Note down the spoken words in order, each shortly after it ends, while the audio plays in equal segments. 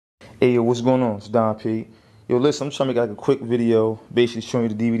Hey, yo, what's going on? It's DonP. Yo, listen, I'm trying to make like a quick video, basically showing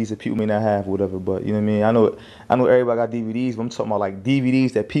you the DVDs that people may not have, or whatever. But you know what I mean? I know everybody got DVDs, but I'm talking about like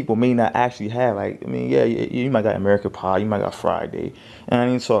DVDs that people may not actually have. Like, I mean, yeah, you might got American Pie, you might got Friday, and I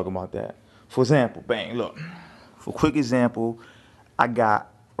ain't talking about that. For example, bang, look. For quick example, I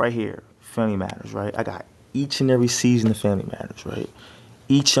got right here, Family Matters, right? I got each and every season of Family Matters, right?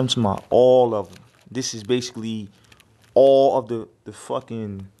 Each of them, all of them. This is basically all of the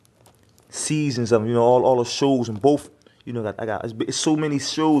fucking seasons of them, all the shows and both, I got it's so many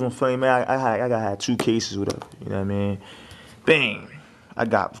shows on Family Man. I had two cases with it, you know what I mean? Bang, I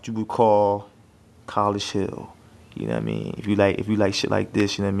got what you would call College Hill, you know what I mean? If you like shit like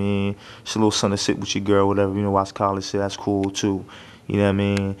this, you know what I mean? It's a little something to sit with your girl, whatever, watch College Hill, that's cool too. You know what I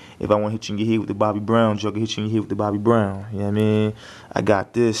mean? If I want to hit you in your head with the Bobby Brown joke, I hit you in your head with the Bobby Brown. You know what I mean? I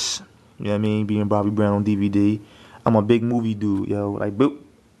got this, you know what I mean, being Bobby Brown on DVD. I'm a big movie dude, yo. Like,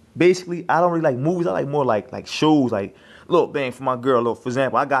 basically, I don't really like movies. I like more like shows. Like, look, bang, for my girl. Look, for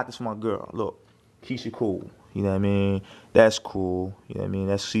example, I got this for my girl. Look, Keisha Cole. You know what I mean? That's cool. You know what I mean?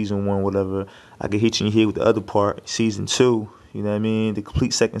 That's season 1, whatever. I could hit you in here with the other part, season 2. You know what I mean? The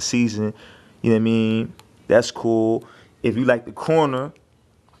complete second season. You know what I mean? That's cool. If you like The Corner,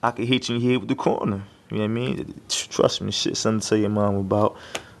 I could hit you in here with The Corner. You know what I mean? Trust me, shit, something to tell your mom about.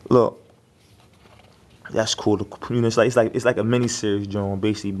 Look. That's cool. It's like a mini series, John,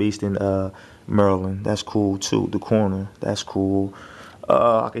 basically based in Maryland. That's cool too. The Corner. That's cool.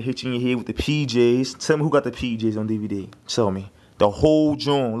 I can hit you in your head with the PJs. Tell me who got the PJs on DVD. Tell me. The whole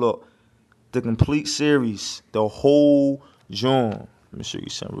John. Look, the complete series. The whole John. Let me show you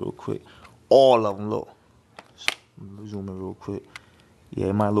something real quick. All of them. Look. Zoom in real quick. Yeah,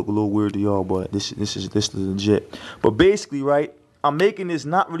 it might look a little weird to y'all, but this is legit. But basically, right, I'm making this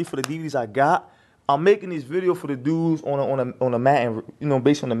not really for the DVDs I got. I'm making this video for the dudes on a Madden,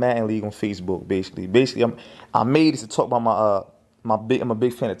 based on the Madden League on Facebook. Basically, I made this to talk about I'm a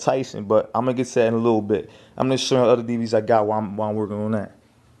big fan of Tyson, but I'm gonna get to that in a little bit. I'm gonna show you other DVDs I got while I'm working on that.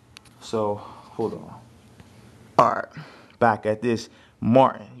 So hold on. All right, back at this.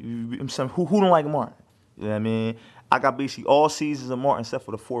 Martin, who don't like Martin? You know what I mean? I got basically all seasons of Martin except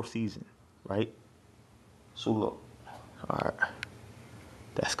for the 4th season, right? So look, all right.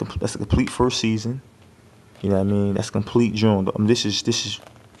 That's a complete first season. You know what I mean? That's complete June. This is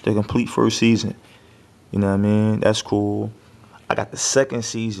the complete first season. You know what I mean? That's cool. I got the 2nd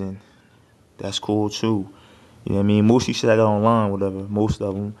season. That's cool too. You know what I mean? Most of these shit I got online, whatever. Most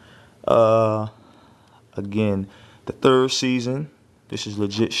of them. Again, the 3rd season. This is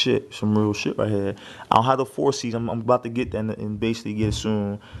legit shit. Some real shit right here. I don't have the 4th season. I'm about to get that and basically get it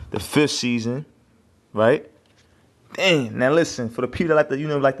soon. The 5th season, right? Dang, now listen, for the people that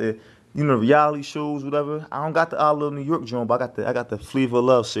like the reality shows, whatever. I don't got the I Love New York joint, but I got the Flavor of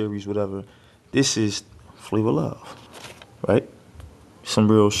Love series, whatever. This is Flavor of Love, right? Some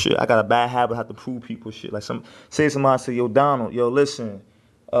real shit. I got a bad habit, I have to prove people shit. Like somebody say, yo, Donald, yo, listen,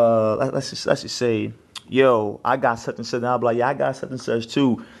 let's just say, yo, I got such and such. And I'll be like, yeah, I got such and such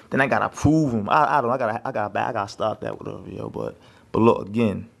too. Then I gotta prove them. I gotta stop that, whatever, yo. But look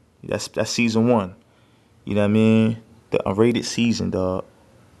again, that's season 1. You know what I mean? The unrated season, dog.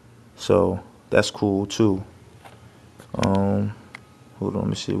 So that's cool too. Hold on, let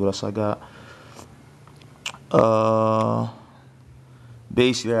me see what else I got.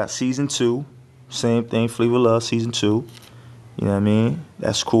 Basically I got season 2. Same thing, Flavor of Love, season 2. You know what I mean?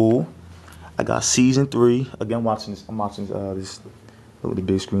 That's cool. I got season 3. Again, I'm watching this look at the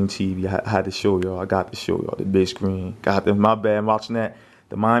big screen TV. I had to show y'all. I got to show y'all the big screen. My bad, I'm watching that.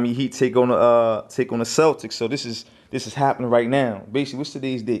 The Miami Heat take on the Celtics. So this is happening right now. Basically, what's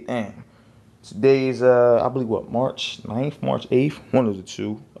today's date? Damn. Today is I believe what, March 9th, March 8th, one of the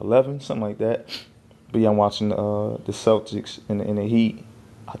two, 11, something like that. But yeah, I'm watching the Celtics and the Heat.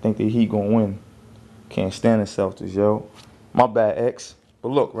 I think the Heat gonna win. Can't stand the Celtics, yo. My bad, X. But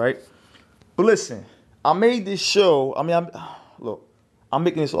look, right? But listen, I made this show. I mean, I'm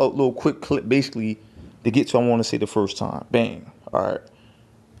making this little quick clip basically to get to I want to say the first time. Bang. All right.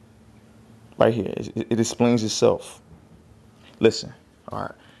 Right here, it explains itself. Listen, all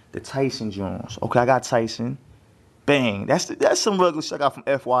right, the Tyson Jones. Okay, I got Tyson. Bang, that's some regular shit I got from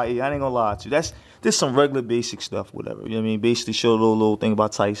FYE. I ain't gonna lie to you. This some regular basic stuff, whatever. You know what I mean? Basically, show a little thing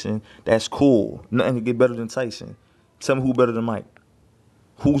about Tyson. That's cool. Nothing can get better than Tyson. Tell me who better than Mike.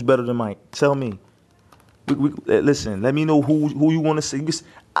 Who's better than Mike? Tell me. Listen, let me know who you want to say.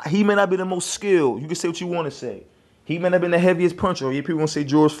 He may not be the most skilled. You can say what you want to say. He may not have been the heaviest puncher. Or people want to say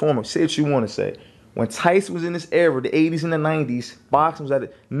George Foreman. Say what you want to say. When Tyson was in this era, the 80s and the 90s, boxing was at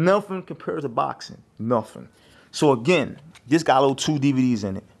it. Nothing compares to boxing. Nothing. So again, this got little 2 DVDs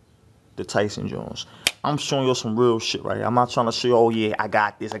in it. the Tyson Jones. I'm showing y'all some real shit right here. I'm not trying to show y'all, oh yeah, I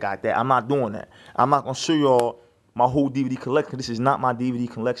got this, I got that. I'm not doing that. I'm not gonna show y'all my whole DVD collection. This is not my DVD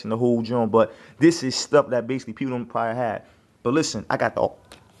collection, the whole joint, but this is stuff that basically people don't probably have. But listen, I got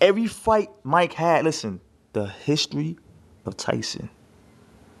every fight Mike had. Listen, the history of Tyson.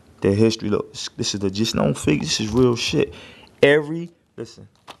 The history. Look, this is the just known figure. This is real shit. Every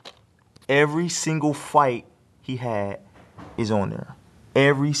single fight he had is on there.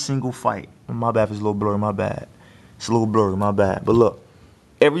 Every single fight. My bad if it's a little blurry, my bad. It's a little blurry, my bad. But look,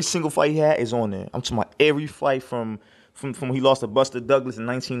 every single fight he had is on there. I'm talking about every fight from when he lost to Buster Douglas in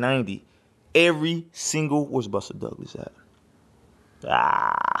 1990. Every single, where's Buster Douglas at?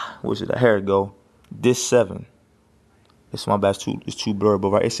 Where's it at? Here it go. This 7. It's my bad, it's too blurry,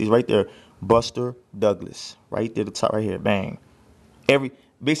 but right, it says right there, Buster Douglas. Right there, the top right here, bang.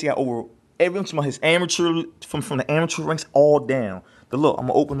 Basically got over I'm talking about his amateur, from the amateur ranks all down. The look, I'm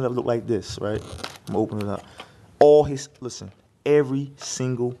gonna open it up, look like this, right? I'm gonna open it up. All his, listen, every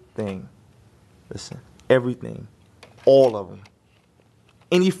single thing. Listen, everything. All of them.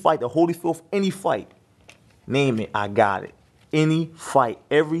 Any fight, the Holyfield, any fight. Name it, I got it. Any fight,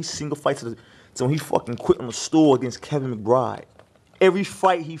 every single fight so when he fucking quit on the store against Kevin McBride. Every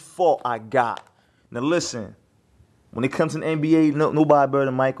fight he fought, I got. Now listen, when it comes to the NBA, nobody better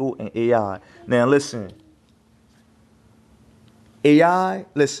than Michael and AI. Now listen. AI,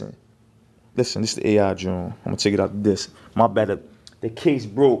 listen, this is the AI drone. I'm gonna take it out to this. My bad, the case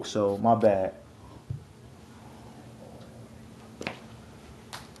broke, so my bad.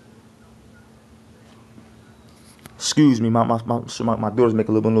 Excuse me, my daughter's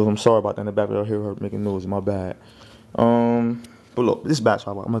making a little bit of noise. I'm sorry about that in the back. I hear her making noise. My bad. But look, this batch,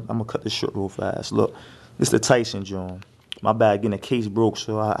 I'm gonna cut this short real fast. Look, this is the Tyson drone. My bad, again, the case broke,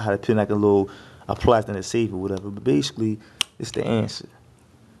 so I had to put like a plastic in the safe or whatever. But basically, it's the answer.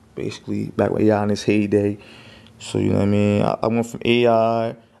 Basically, back with AI in his heyday. So, you know what I mean? I went from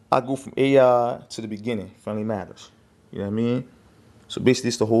AI. I go from AI to the beginning. Friendly Matters. You know what I mean? So basically,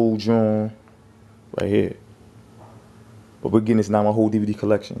 it's the whole drone right here. But we're getting this now, my whole DVD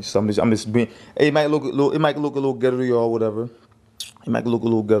collection. So I'm just being. It might look a little ghetto to y'all, whatever. It might look a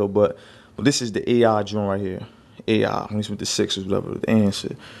little ghetto, but this is the AI drone right here. AI, when he's with the Sixers, whatever, the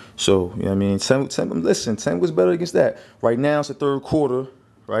answer. So, you know what I mean? Listen, 10 was better against that. Right now, it's the third quarter,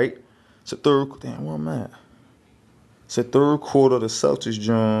 right? It's the damn, where am I at? It's the third quarter, the Celtics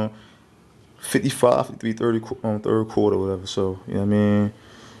drone, 55, 53, 30 on third quarter, whatever. So, you know what I mean?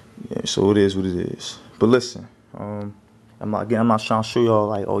 Yeah, so it is what it is. But listen, I'm not trying to show y'all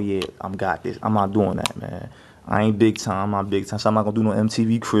like, oh yeah, I'm got this. I'm not doing that, man. I ain't big time. I'm not big time. So I'm not gonna do no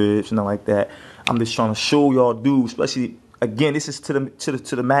MTV cribs, nothing like that. I'm just trying to show y'all dudes, especially again, this is to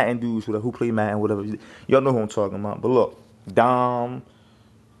the Madden dudes who play Madden, whatever. Y'all know who I'm talking about. But look, Dom,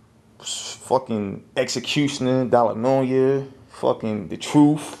 fucking Executioner, Dollar, fucking The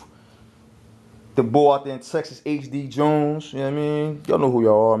Truth, the boy out there in Texas, HD Jones. You know what I mean? Y'all know who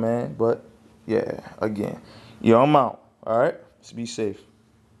y'all are, man. But yeah, again, yo, I'm out. All right, let's be safe.